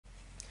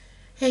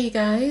Hey you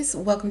guys,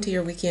 welcome to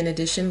your weekend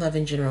edition Love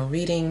and General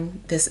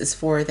reading. This is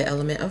for the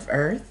element of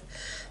Earth.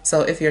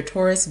 So if you're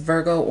Taurus,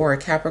 Virgo, or a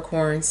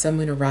Capricorn, Sun,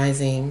 Moon, or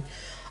Rising,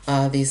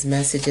 these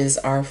messages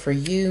are for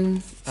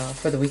you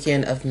for the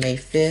weekend of May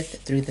 5th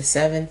through the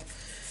 7th,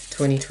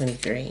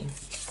 2023.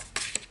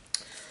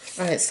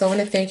 All right, so I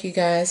want to thank you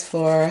guys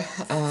for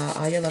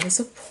all your love and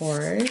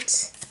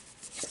support.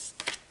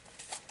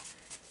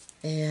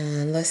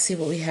 And let's see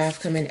what we have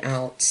coming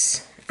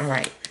out. All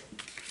right.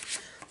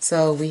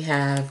 So we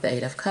have the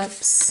Eight of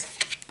Cups.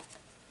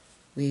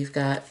 We've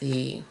got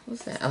the,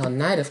 what's that? Oh,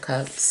 Knight of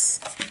Cups.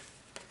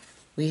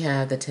 We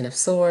have the Ten of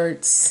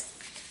Swords.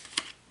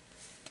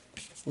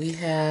 We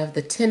have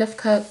the Ten of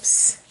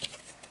Cups,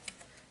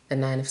 the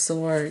Nine of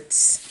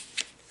Swords,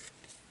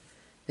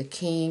 the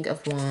King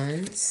of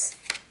Wands,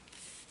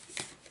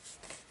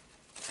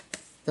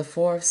 the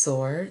Four of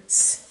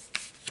Swords,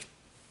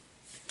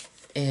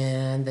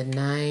 and the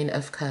Nine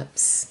of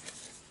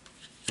Cups.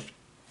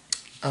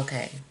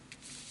 Okay.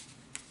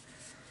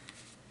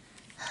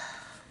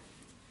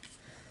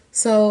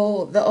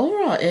 So the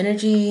overall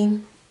energy,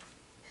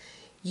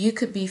 you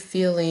could be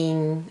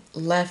feeling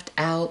left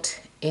out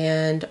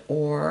and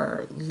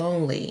or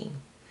lonely,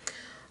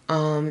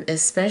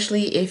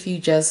 especially if you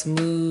just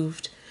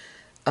moved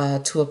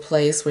to a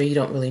place where you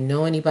don't really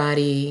know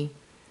anybody,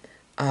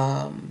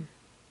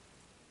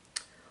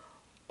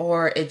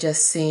 or it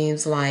just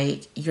seems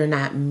like you're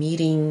not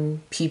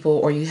meeting people,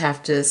 or you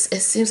have to, it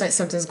seems like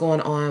something's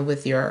going on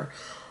with your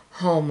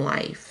home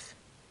life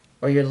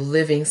or your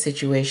living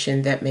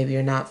situation that maybe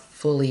you're not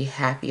fully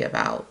happy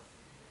about.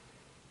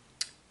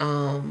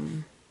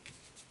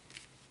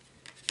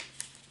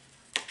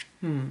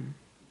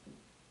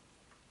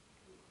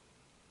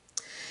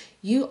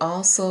 You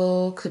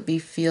also could be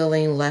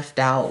feeling left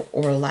out,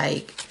 or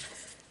like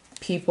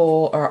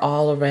people are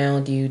all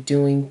around you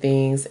doing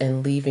things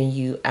and leaving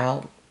you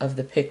out of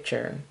the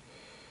picture.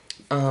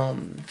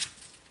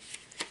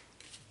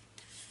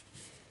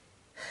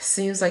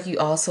 Seems like you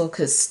also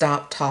could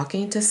stop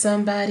talking to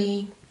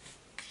somebody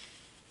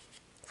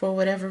for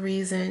whatever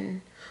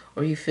reason,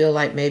 or you feel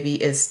like maybe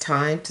it's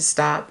time to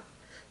stop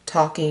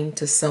talking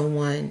to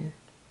someone.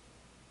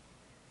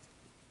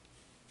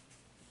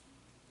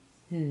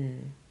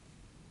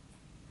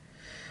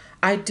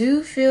 I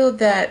do feel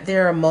that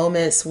there are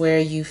moments where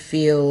you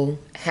feel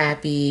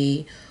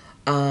happy,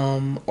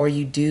 or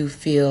you do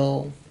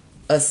feel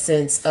a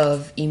sense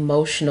of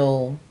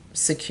emotional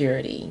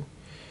security.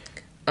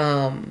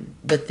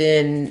 But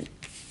then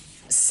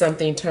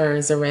something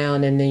turns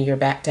around and then you're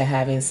back to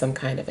having some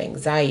kind of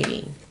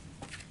anxiety.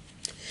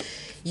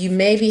 You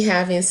may be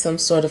having some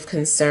sort of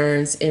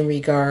concerns in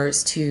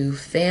regards to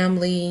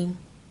family.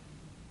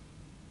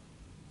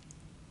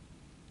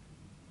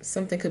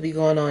 Something could be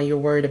going on. You're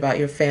worried about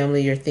your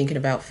family. You're thinking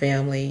about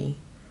family.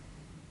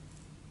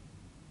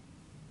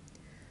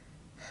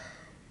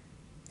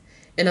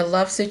 In a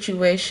love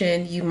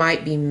situation, you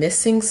might be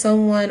missing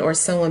someone, or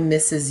someone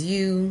misses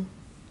you.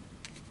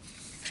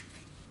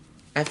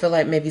 I feel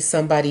like maybe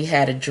somebody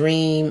had a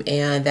dream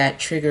and that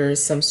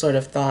triggers some sort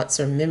of thoughts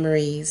or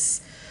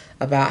memories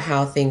about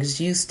how things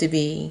used to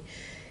be.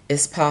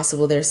 It's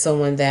possible there's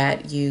someone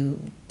that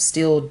you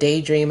still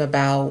daydream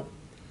about,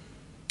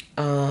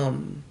 or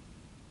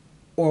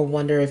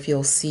wonder if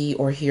you'll see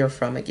or hear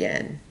from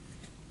again.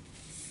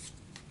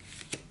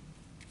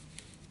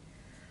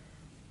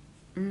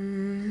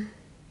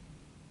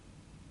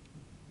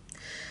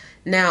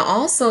 Now,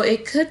 also,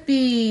 it could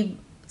be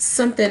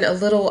something a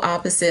little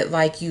opposite,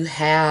 like you're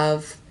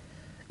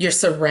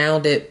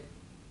surrounded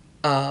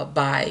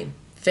by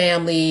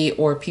family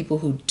or people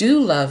who do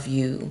love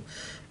you,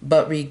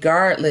 but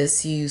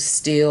regardless, you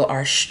still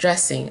are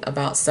stressing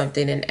about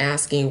something and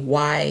asking,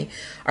 why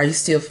are you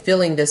still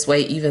feeling this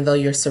way, even though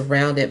you're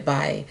surrounded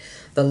by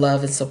the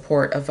love and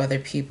support of other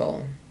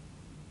people?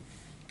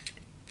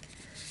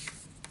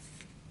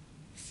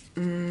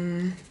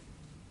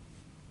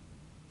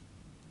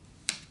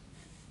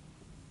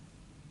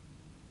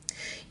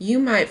 You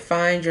might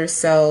find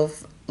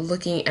yourself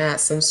looking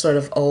at some sort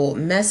of old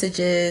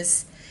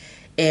messages,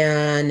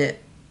 and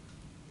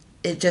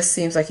it just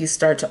seems like you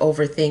start to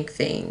overthink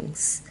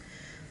things.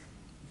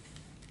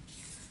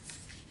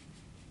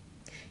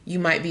 You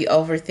might be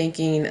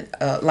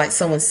overthinking, like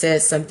someone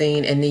said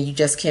something and then you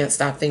just can't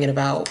stop thinking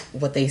about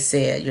what they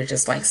said. You're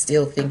just like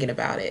still thinking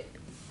about it.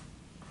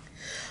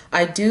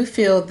 I do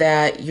feel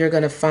that you're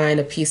going to find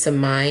a peace of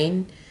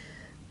mind.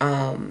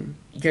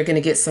 You're going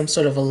to get some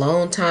sort of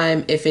alone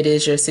time if it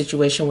is your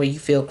situation where you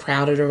feel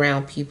crowded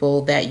around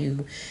people that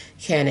you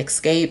can't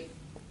escape.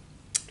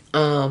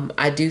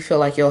 I do feel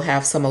like you'll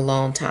have some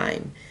alone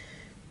time.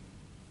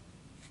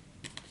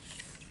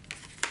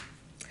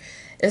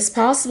 It's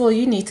possible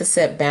you need to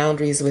set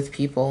boundaries with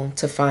people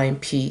to find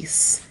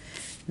peace.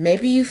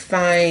 Maybe you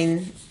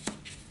find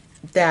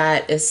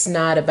that it's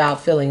not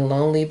about feeling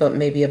lonely, but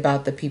maybe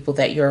about the people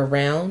that you're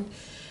around,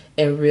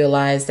 and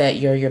realize that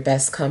you're your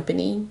best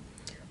company,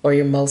 or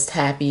you're most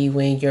happy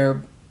when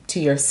you're to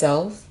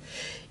yourself.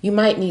 You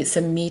might need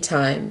some me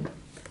time.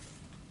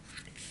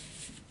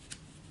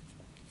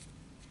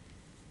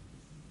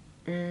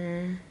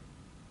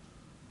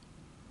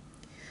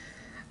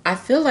 I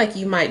feel like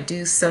you might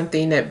do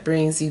something that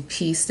brings you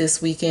peace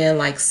this weekend,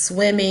 like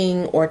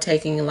swimming or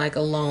taking like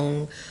a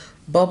long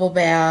bubble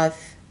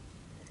bath.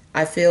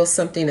 I feel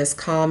something is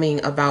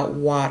calming about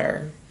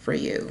water for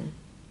you.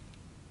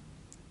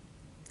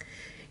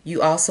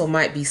 You also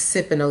might be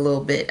sipping a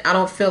little bit. I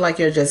don't feel like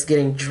you're just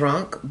getting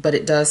drunk, but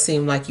it does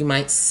seem like you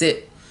might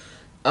sip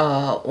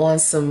on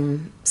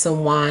some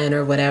wine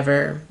or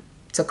whatever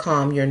to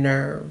calm your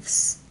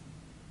nerves.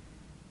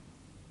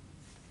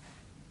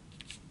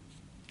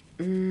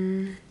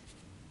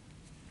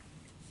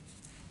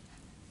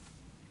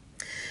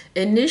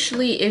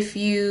 Initially, if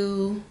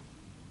you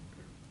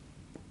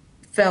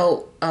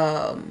felt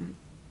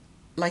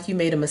like you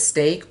made a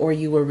mistake or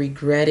you were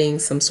regretting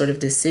some sort of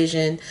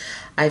decision,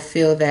 I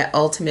feel that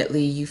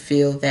ultimately you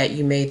feel that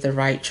you made the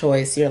right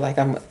choice. You're like,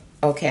 I'm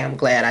okay, I'm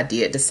glad I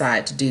did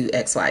decide to do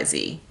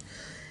XYZ.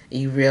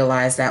 You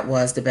realize that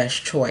was the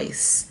best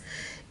choice.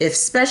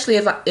 Especially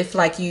if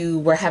like you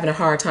were having a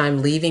hard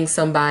time leaving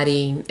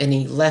somebody and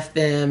you left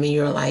them and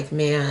you're like,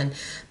 man,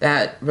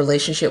 that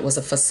relationship was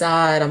a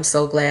facade. I'm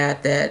so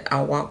glad that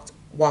I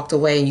walked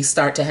away, and you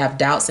start to have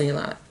doubts and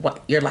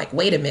you're like,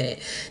 wait a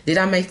minute, did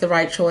I make the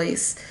right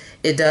choice?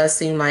 It does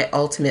seem like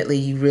ultimately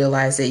you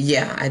realize that,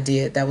 yeah, I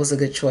did. That was a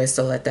good choice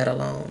to let that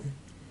alone.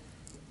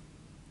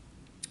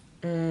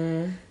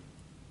 Mm.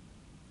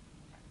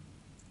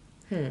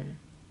 Hmm.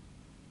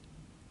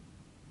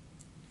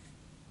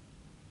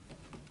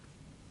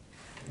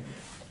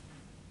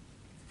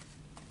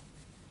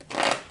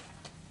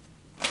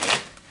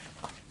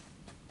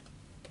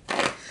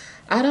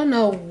 I don't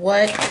know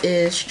what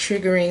is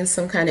triggering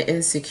some kind of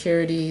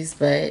insecurities,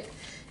 but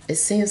it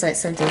seems like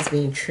something's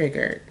being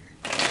triggered.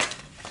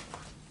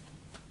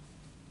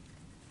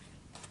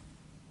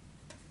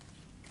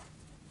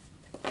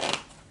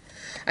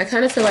 I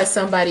kind of feel like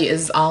somebody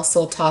is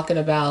also talking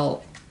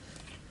about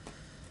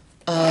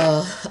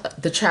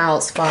the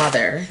child's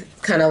father,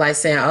 kind of like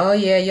saying, oh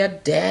yeah, your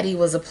daddy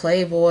was a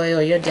playboy,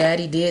 or your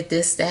daddy did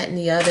this, that, and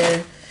the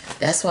other.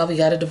 That's why we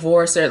got a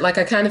divorce. Or like,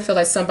 I kind of feel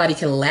like somebody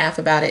can laugh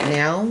about it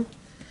now,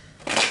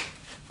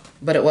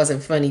 but it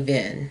wasn't funny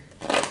then.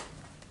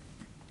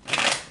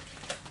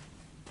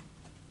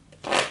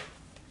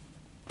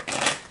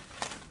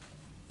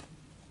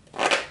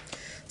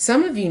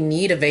 Some of you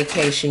need a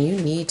vacation. You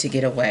need to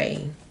get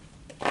away.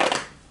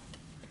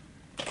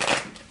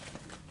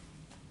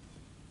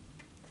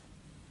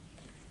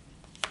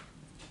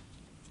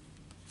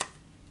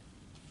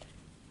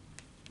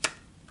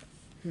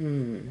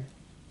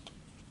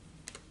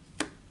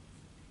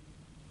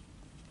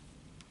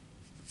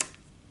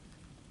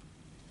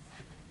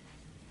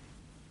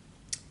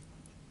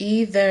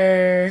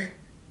 Either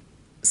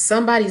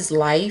somebody's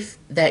life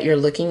that you're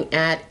looking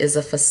at is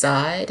a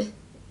facade,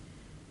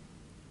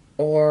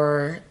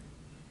 or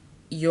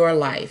your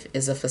life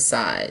is a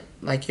facade.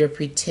 Like you're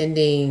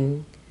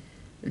pretending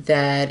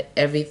that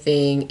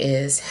everything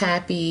is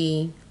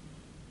happy,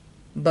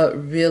 but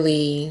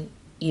really,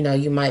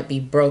 you might be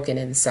broken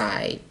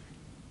inside.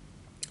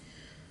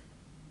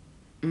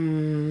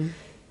 And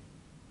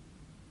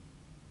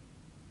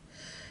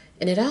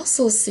it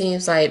also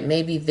seems like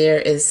maybe there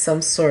is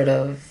some sort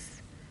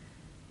of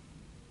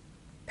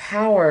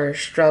power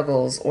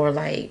struggles, or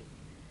like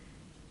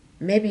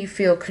maybe you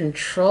feel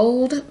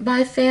controlled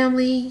by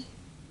family,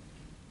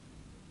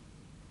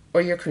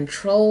 or you're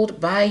controlled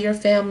by your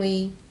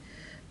family.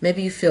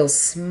 Maybe you feel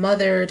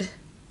smothered.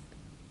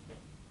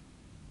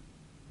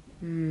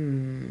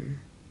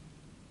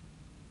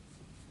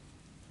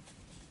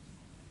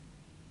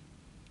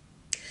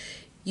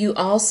 You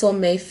also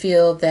may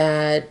feel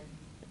that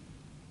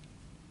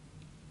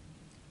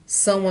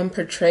someone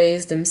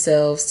portrays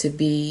themselves to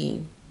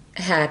be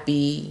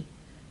happy,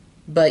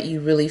 but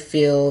you really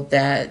feel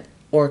that,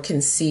 or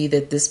can see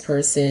that this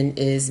person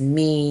is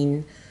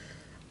mean,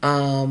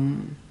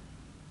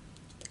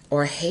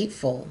 or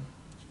hateful.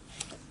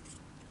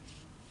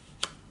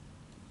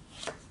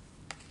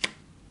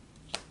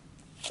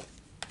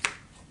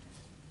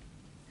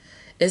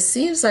 It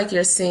seems like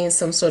you're seeing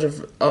some sort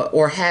of,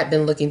 or had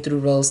been looking through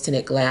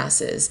rose-tinted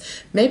glasses.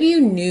 Maybe you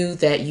knew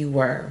that you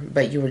were,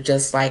 but you were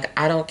just like,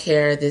 I don't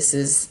care.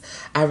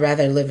 I'd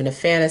rather live in a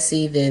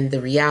fantasy than the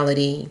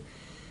reality.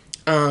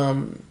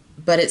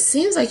 But it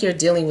seems like you're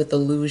dealing with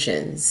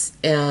illusions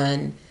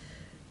and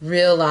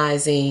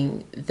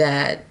realizing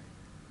that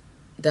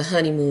the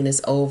honeymoon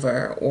is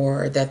over,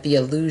 or that the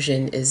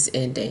illusion is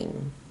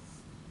ending.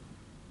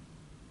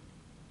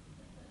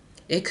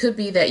 It could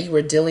be that you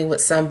were dealing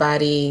with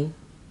somebody,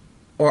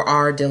 or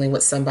are dealing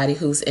with somebody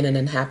who's in an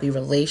unhappy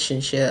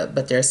relationship,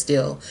 but they're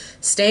still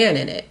staying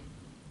in it.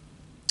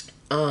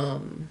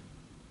 And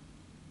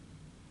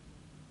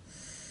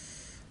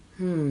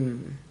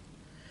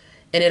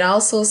it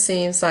also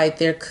seems like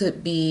there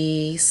could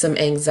be some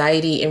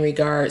anxiety in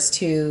regards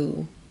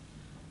to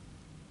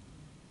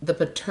the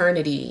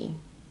paternity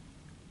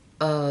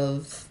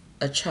of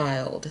a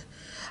child.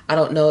 I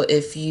don't know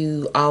if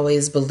you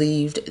always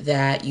believed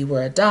that you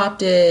were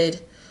adopted,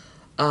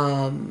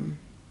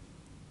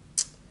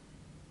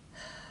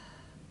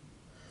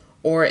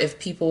 or if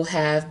people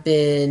have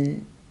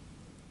been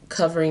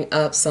covering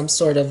up some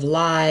sort of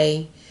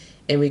lie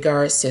in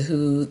regards to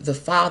who the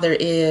father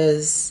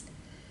is.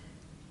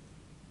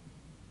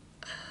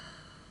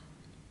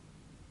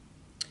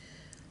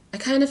 I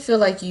kind of feel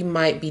like you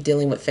might be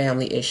dealing with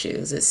family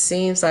issues. It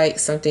seems like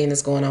something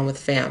is going on with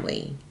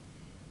family.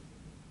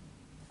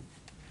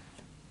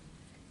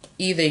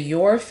 Either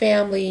your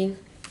family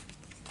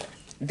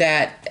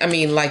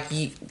like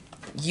you,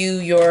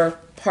 your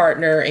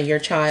partner, and your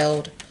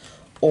child,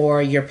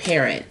 or your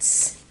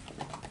parents.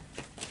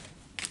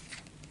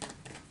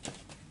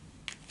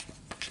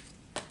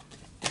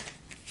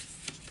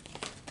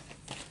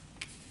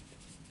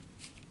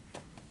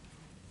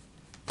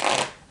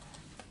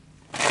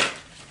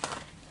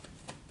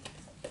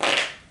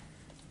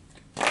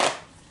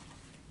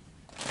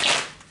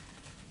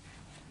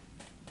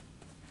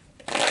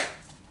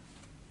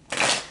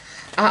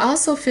 I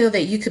also feel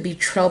that you could be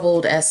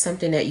troubled as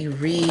something that you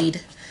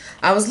read.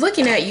 I was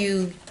looking at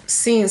you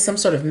seeing some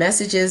sort of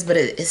messages, but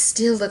it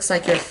still looks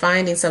like you're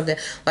finding something.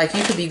 Like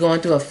you could be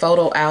going through a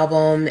photo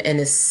album and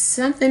it's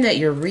something that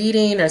you're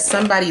reading, or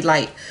somebody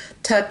like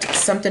tucked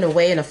something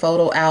away in a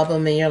photo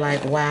album and you're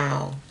like,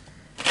 wow,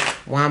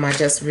 why am I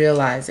just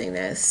realizing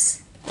this?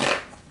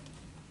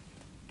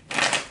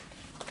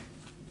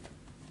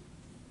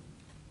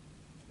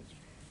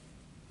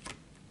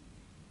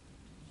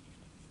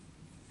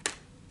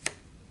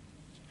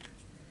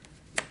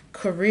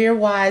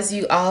 Career-wise,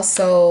 you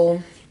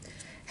also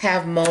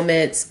have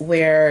moments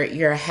where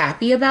you're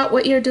happy about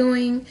what you're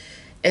doing,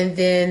 and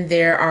then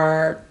there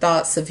are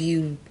thoughts of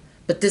you,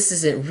 but this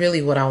isn't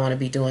really what I want to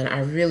be doing.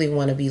 I really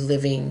want to be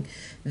living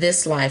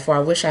this life, or I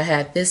wish I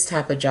had this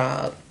type of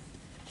job.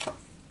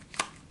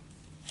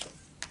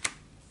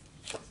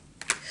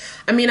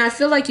 I mean, I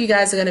feel like you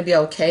guys are going to be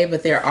okay,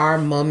 but there are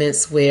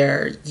moments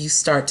where you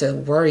start to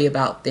worry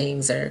about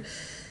things, or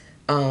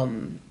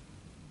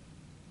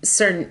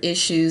certain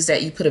issues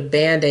that you put a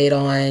band-aid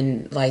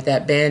on, like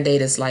that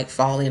band-aid is like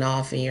falling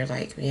off and you're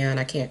like, man,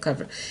 I can't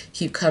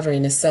keep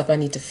covering this up. I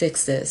need to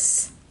fix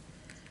this.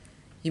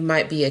 You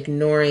might be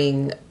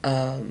ignoring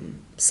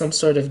some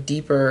sort of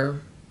deeper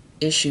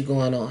issue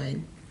going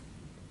on.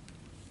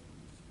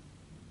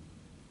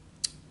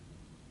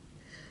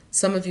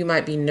 Some of you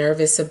might be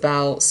nervous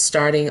about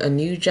starting a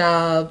new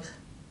job,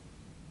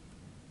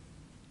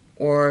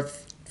 or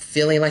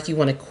feeling like you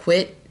want to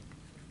quit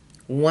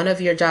one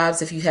of your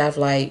jobs. If you have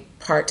like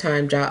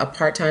a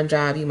part-time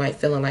job, you might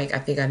feeling like, I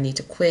think I need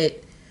to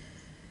quit.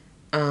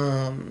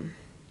 I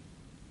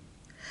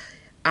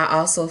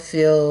also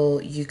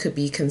feel you could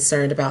be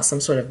concerned about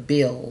some sort of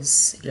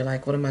bills. You're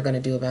like, what am I going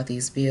to do about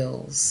these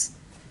bills?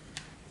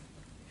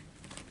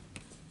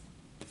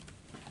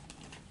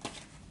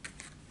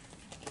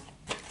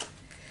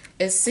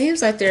 It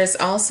seems like there's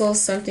also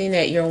something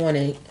that you're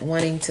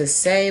wanting to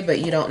say, but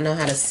you don't know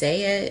how to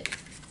say it.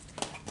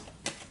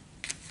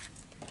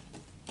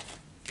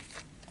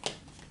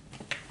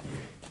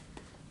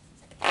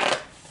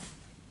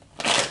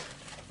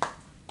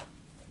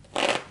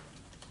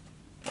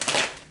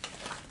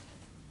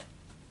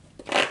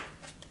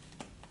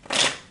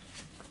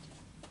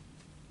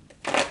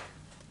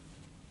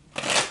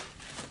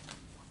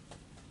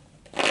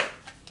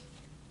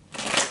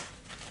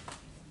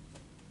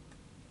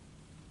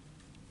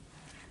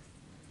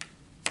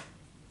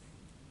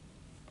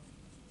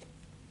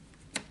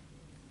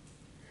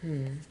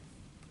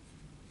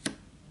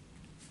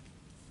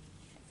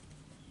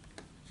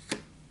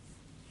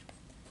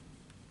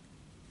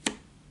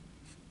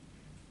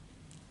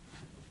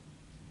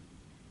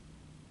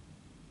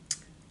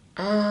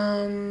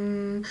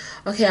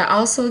 Okay, I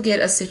also get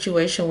a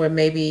situation where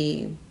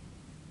maybe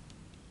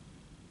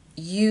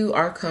you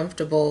are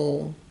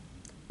comfortable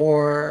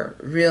or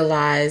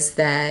realize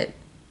that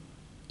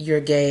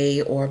you're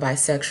gay or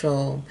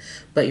bisexual,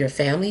 but your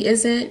family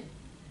isn't.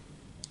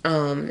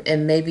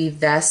 And maybe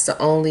that's the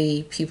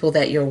only people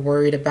that you're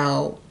worried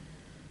about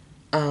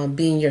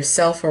being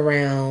yourself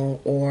around,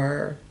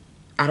 or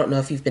I don't know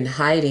if you've been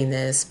hiding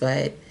this,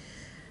 but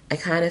I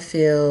kind of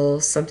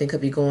feel something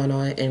could be going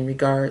on in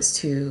regards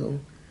to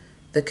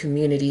the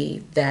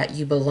community that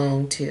you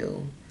belong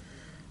to,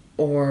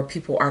 or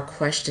people are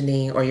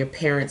questioning, or your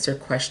parents are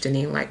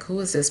questioning, like, who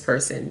is this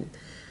person?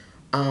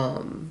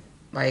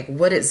 Like,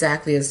 what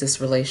exactly is this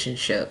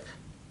relationship?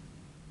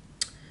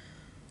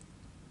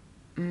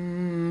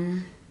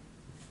 In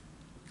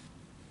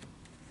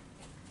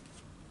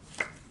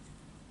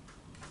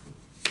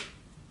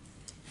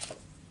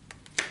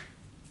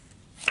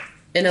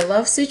a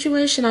love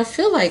situation, I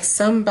feel like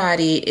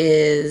somebody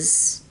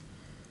is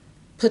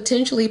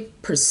potentially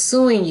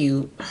pursuing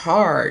you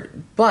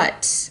hard,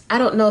 but I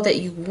don't know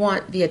that you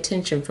want the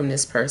attention from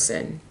this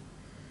person.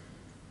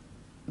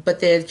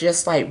 But they're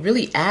just like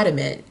really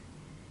adamant,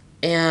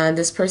 and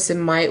this person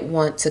might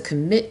want to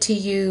commit to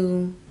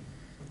you,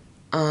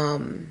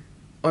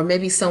 or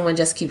maybe someone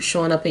just keeps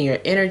showing up in your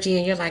energy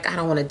and you're like, I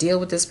don't want to deal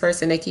with this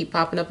person. They keep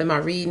popping up in my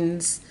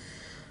readings.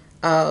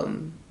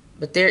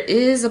 But there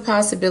is a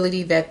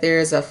possibility that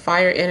there's a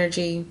fire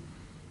energy,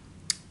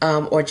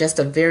 or just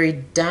a very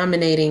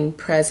dominating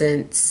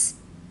presence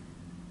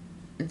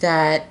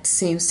that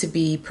seems to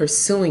be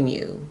pursuing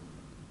you.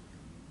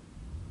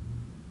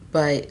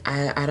 But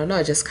I don't know,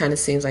 it just kind of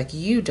seems like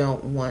you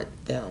don't want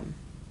them.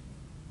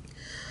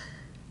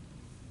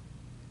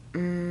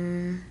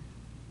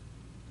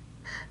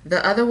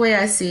 The other way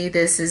I see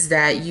this is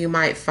that you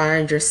might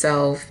find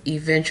yourself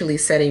eventually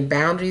setting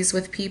boundaries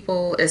with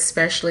people,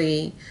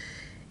 especially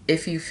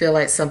if you feel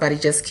like somebody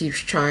just keeps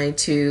trying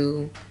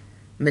to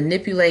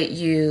manipulate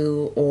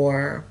you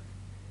or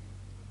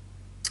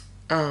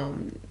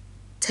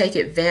take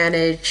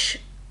advantage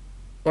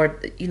or,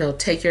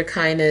 take your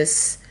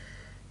kindness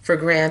for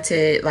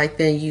granted. Like,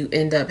 then you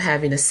end up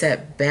having to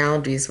set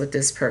boundaries with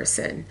this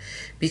person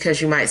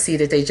because you might see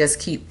that they just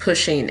keep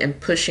pushing and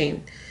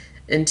pushing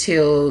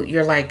until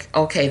you're like,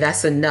 okay,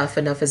 that's enough.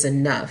 Enough is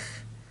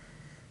enough.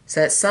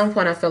 So at some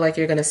point, I feel like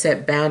you're going to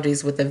set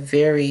boundaries with a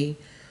very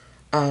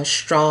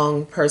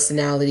strong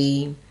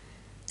personality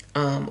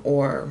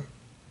or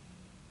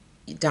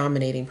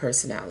dominating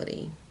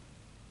personality.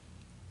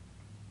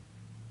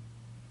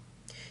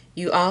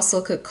 You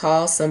also could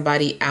call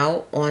somebody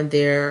out on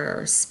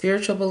their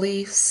spiritual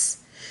beliefs,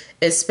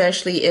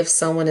 especially if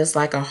someone is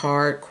like a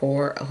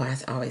hardcore, oh, I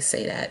always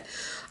say that.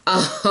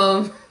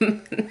 Um,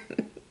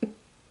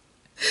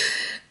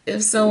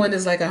 if someone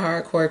is like a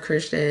hardcore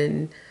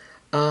Christian,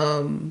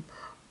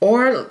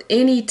 or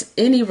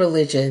any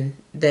religion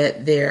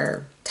that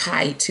they're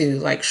tied to,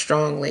 like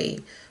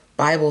strongly,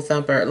 Bible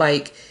thumper,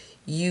 like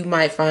you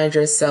might find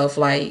yourself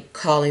like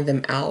calling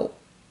them out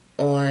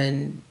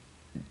on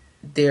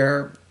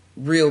their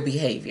real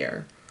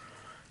behavior.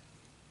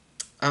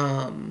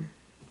 Um,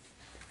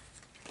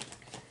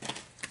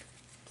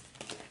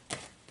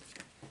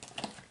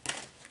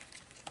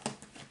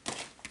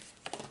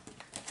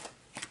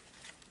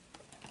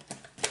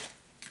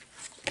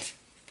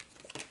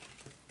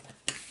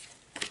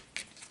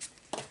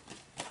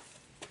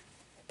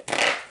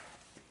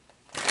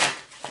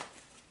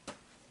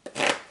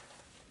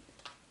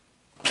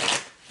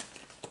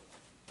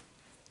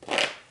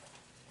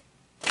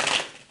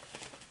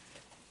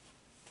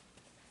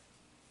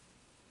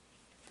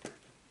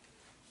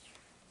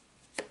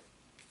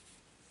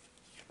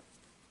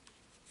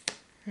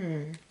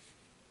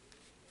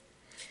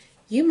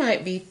 you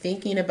might be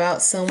thinking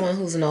about someone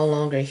who's no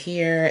longer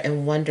here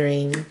and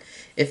wondering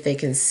if they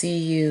can see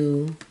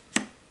you,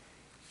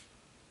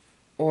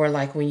 or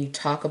like when you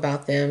talk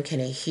about them, can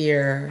they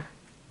hear?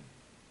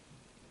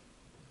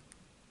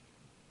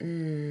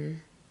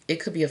 It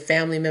could be a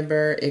family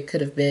member. It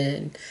could have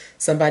been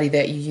somebody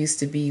that you used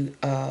to be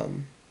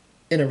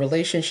in a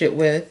relationship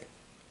with.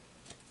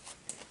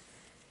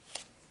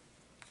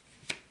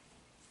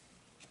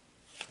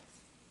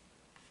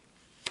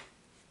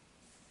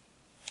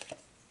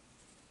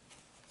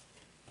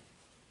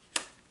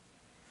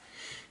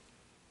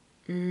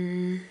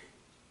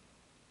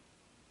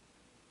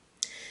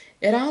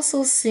 It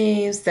also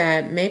seems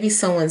that maybe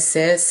someone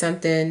said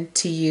something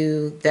to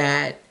you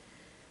that,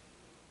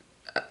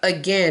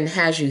 again,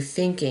 has you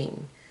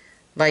thinking.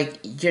 Like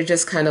you're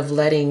just kind of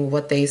letting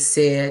what they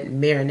said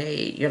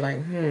marinate. You're like,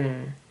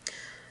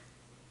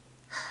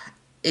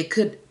 it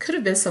could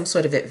have been some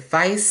sort of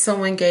advice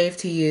someone gave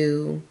to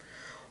you,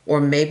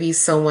 or maybe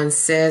someone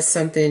says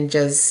something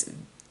just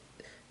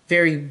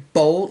very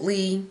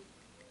boldly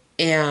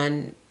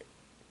and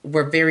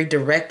were very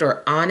direct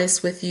or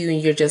honest with you,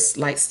 and you're just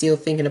like still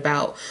thinking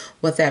about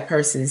what that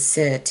person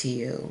said to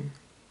you.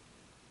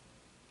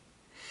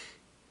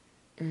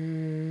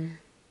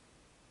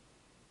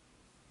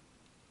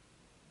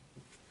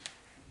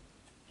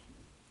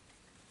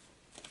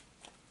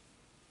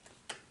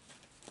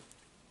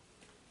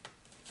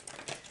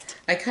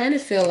 I kind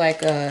of feel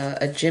like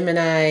a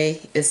Gemini,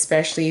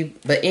 especially,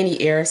 but any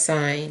air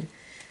sign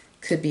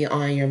could be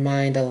on your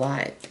mind a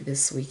lot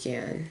this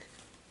weekend.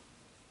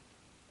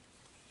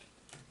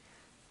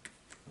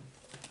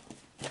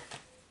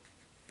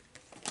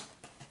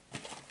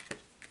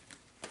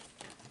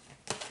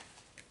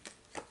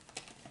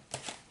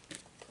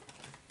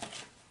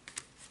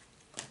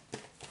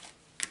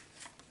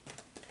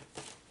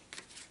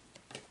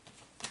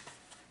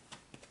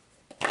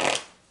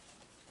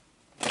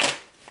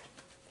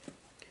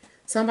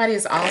 Somebody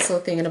is also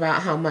thinking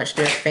about how much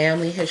their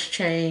family has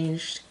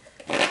changed.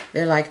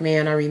 They're like,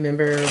 man, I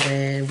remember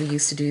when we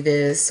used to do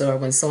this, or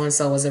when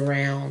so-and-so was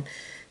around.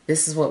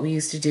 This is what we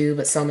used to do,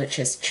 but so much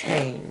has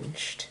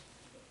changed.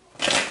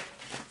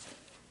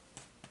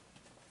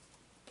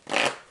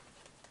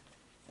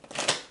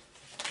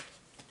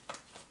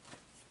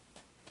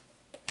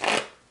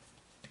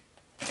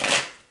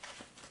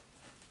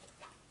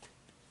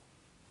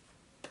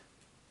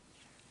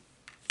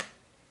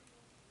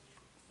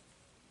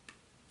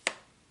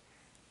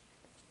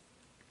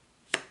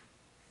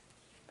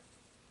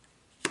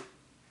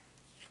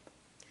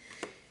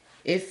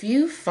 If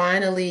you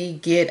finally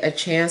get a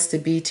chance to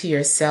be to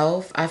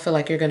yourself, I feel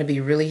like you're going to be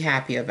really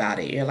happy about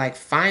it. You're like,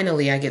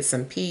 finally, I get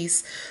some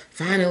peace.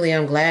 Finally,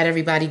 I'm glad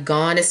everybody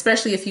gone,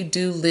 especially if you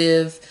do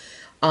live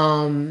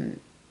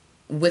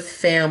with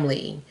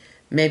family.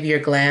 Maybe you're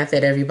glad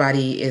that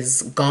everybody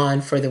is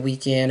gone for the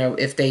weekend, or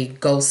if they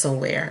go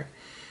somewhere.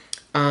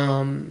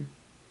 Or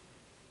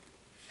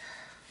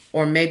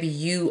maybe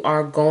you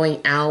are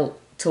going out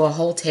to a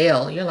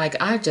hotel. You're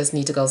like, I just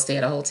need to go stay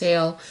at a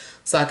hotel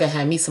so I can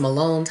have me some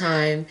alone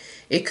time.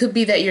 It could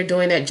be that you're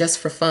doing that just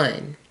for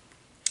fun,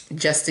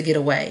 just to get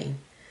away.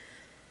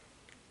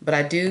 But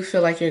I do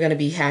feel like you're going to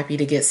be happy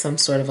to get some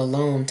sort of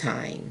alone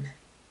time.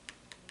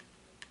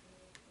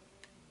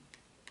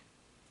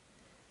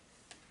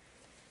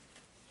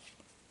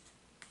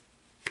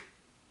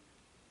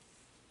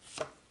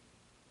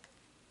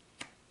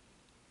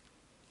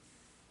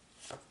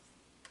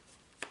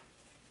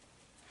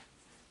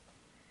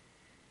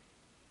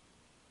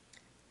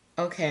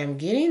 Okay, I'm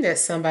getting that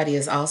somebody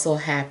is also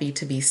happy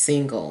to be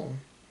single.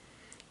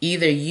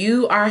 Either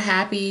you are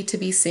happy to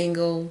be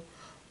single,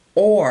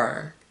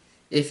 or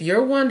if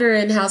you're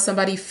wondering how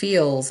somebody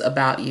feels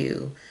about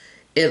you,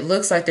 it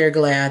looks like they're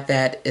glad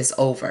that it's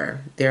over.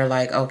 They're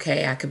like,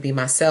 okay, I could be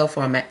myself,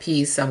 or I'm at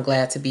peace. I'm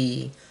glad to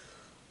be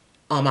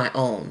on my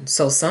own.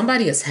 So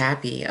somebody is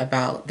happy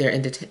about their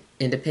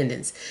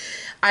independence.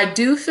 I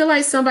do feel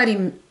like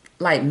somebody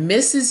like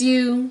misses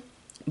you,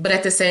 but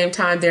at the same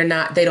time,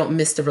 they don't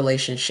miss the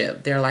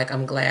relationship. They're like,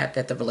 I'm glad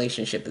that the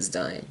relationship is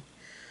done.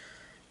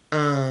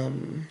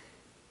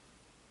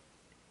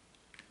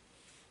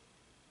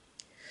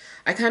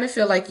 I kind of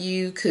feel like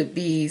you could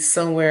be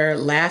somewhere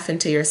laughing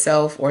to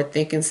yourself or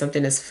thinking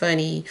something is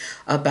funny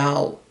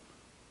about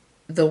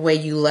the way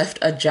you left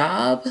a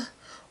job,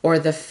 or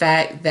the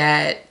fact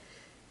that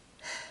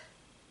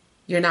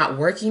you're not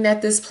working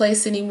at this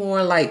place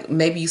anymore. Like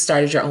maybe you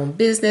started your own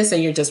business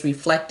and you're just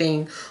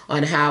reflecting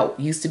on how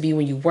it used to be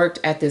when you worked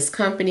at this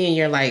company, and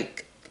you're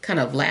like kind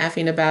of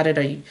laughing about it,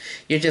 or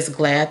you're just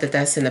glad that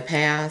that's in the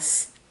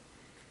past.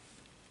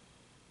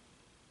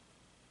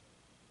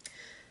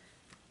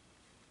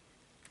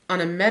 On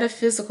a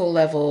metaphysical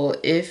level,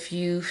 if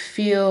you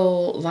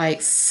feel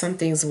like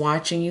something's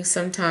watching you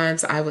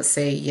sometimes, I would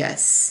say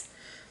yes.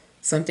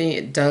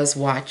 Something does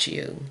watch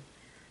you.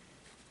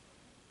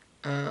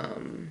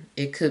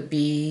 It could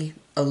be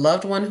a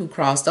loved one who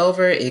crossed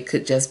over. It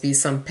could just be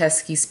some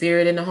pesky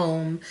spirit in the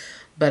home.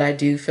 But I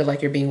do feel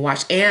like you're being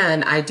watched.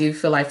 And I do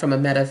feel like from a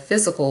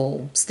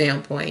metaphysical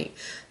standpoint,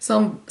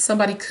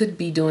 somebody could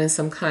be doing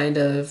some kind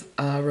of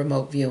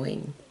remote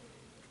viewing.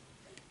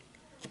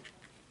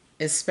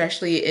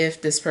 Especially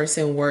if this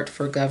person worked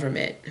for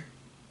government.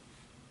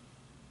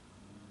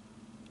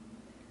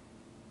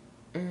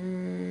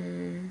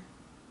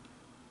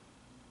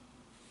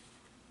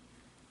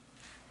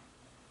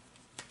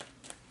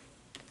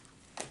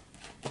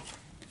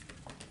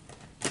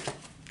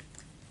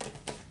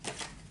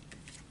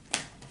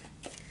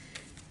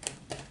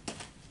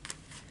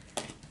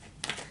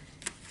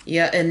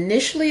 Yeah,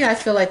 initially I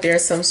feel like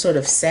there's some sort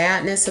of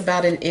sadness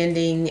about an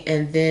ending,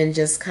 and then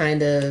just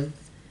kind of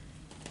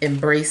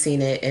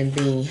embracing it and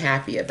being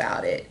happy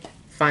about it.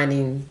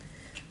 Finding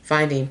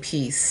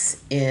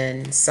peace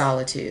in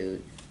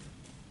solitude.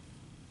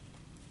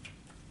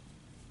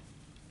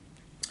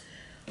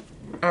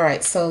 All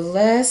right, so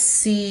let's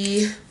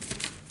see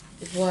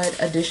what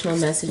additional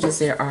messages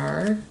there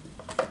are.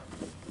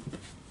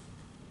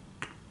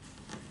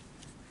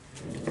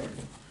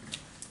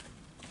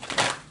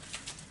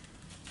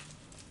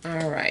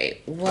 All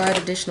right, what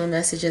additional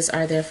messages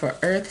are there for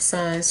Earth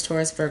signs,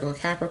 Taurus, Virgo,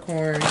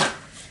 Capricorn,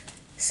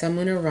 Sun,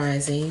 Moon, or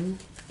Rising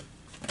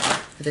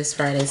for this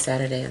Friday,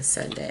 Saturday, and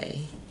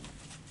Sunday?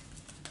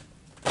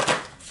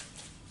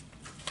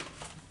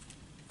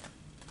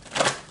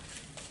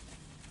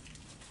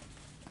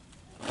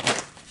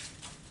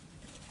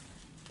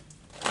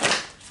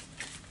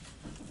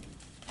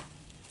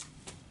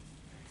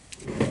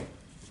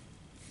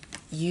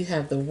 You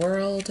have the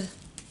World,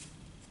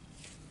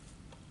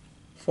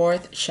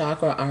 fourth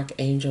chakra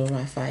archangel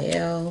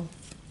Raphael,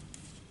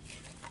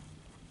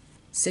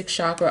 sixth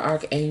chakra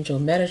archangel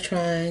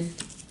Metatron,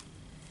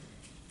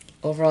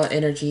 overall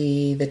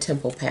energy the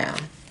Temple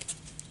Path.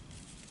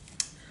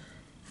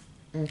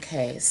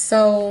 Okay,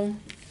 so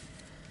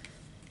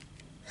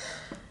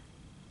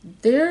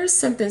there's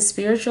something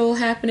spiritual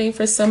happening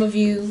for some of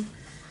you.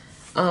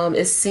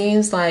 It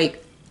seems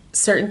like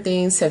certain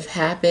things have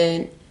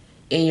happened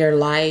in your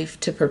life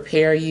to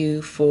prepare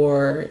you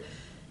for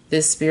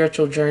this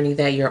spiritual journey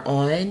that you're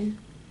on.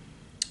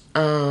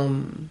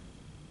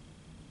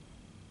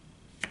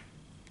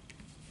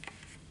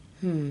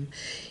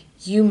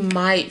 You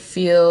might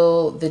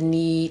feel the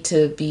need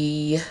to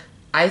be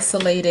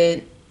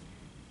isolated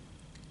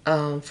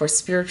for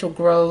spiritual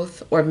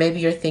growth, or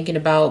maybe you're thinking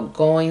about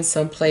going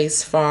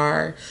someplace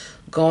far,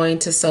 going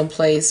to some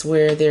place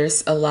where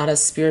there's a lot of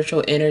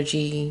spiritual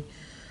energy,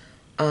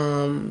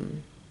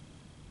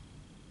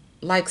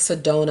 like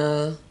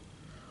Sedona,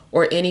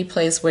 or any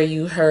place where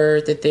you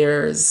heard that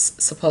there's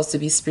supposed to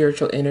be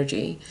spiritual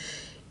energy.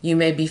 You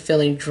may be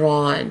feeling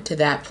drawn to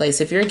that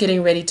place. If you're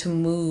getting ready to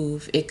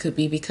move, it could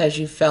be because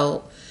you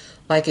felt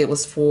like it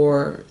was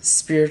for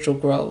spiritual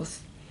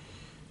growth.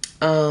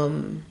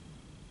 It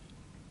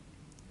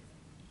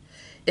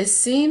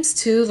seems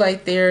too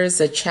like there's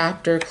a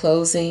chapter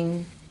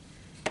closing.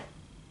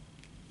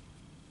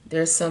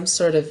 There's some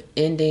sort of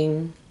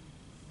ending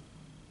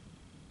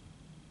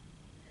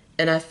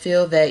And I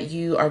feel that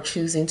you are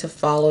choosing to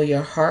follow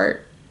your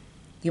heart.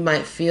 You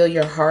might feel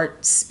your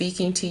heart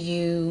speaking to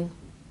you.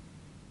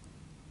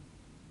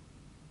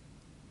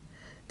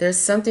 There's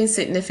something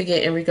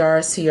significant in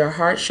regards to your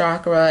heart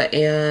chakra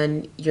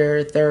and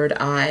your third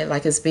eye,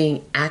 like it's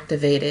being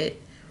activated.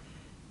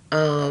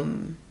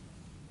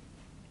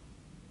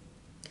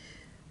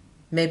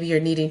 Maybe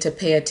you're needing to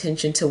pay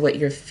attention to what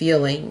you're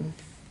feeling.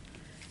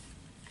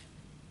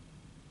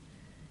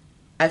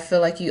 I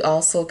feel like you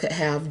also could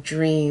have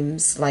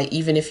dreams, like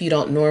even if you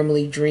don't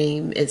normally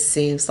dream, it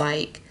seems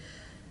like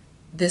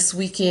this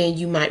weekend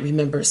you might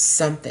remember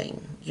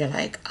something. You're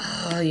like,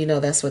 oh, you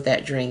know, that's what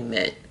that dream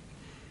meant.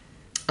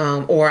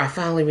 Or I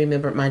finally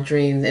remembered my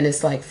dream, and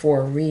it's like for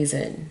a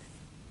reason.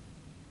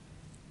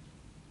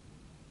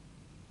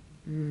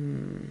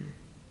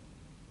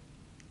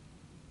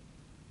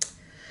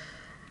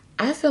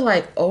 I feel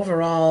like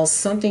overall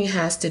something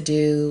has to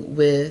do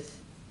with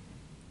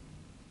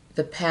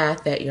the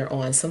path that you're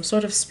on, some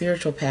sort of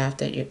spiritual path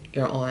that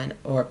you're on,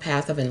 or a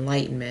path of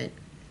enlightenment.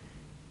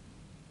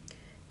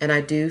 And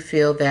I do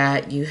feel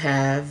that you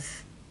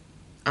have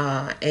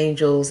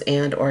angels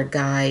and or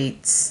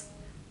guides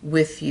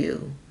with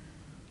you,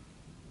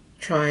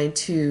 trying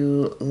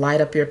to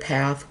light up your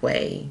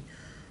pathway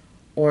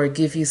or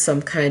give you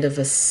some kind of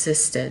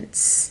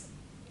assistance.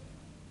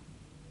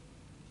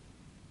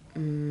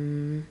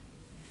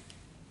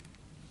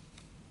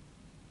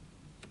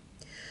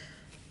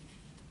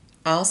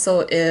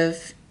 Also,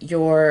 if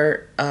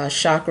your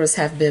chakras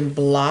have been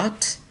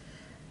blocked,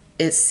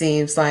 it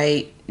seems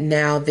like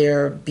now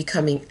they're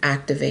becoming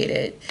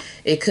activated.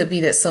 It could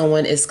be that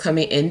someone is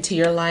coming into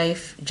your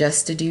life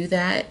just to do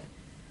that,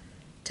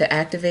 to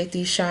activate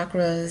these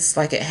chakras,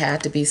 like it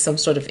had to be some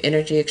sort of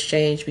energy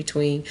exchange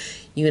between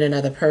you and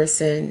another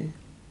person.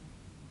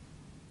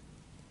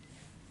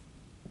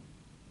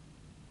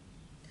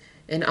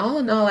 And all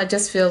in all, I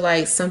just feel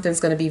like something's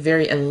going to be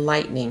very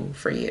enlightening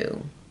for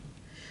you.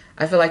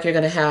 I feel like you're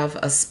going to have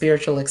a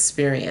spiritual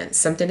experience,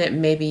 something that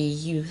maybe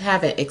you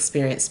haven't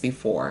experienced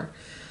before.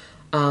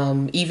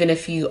 Even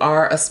if you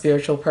are a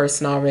spiritual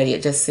person already,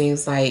 it just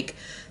seems like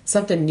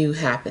something new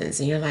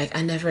happens and you're like,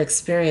 I never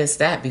experienced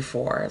that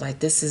before. Like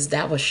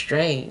that was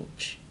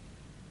strange.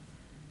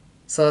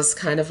 So it's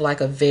kind of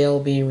like a veil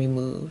being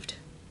removed.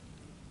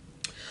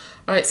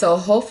 All right, so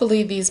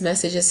hopefully these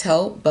messages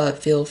help, but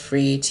feel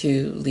free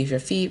to leave your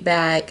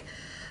feedback.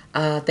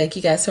 Thank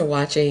you guys for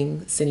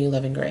watching. Sending you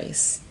love and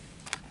grace.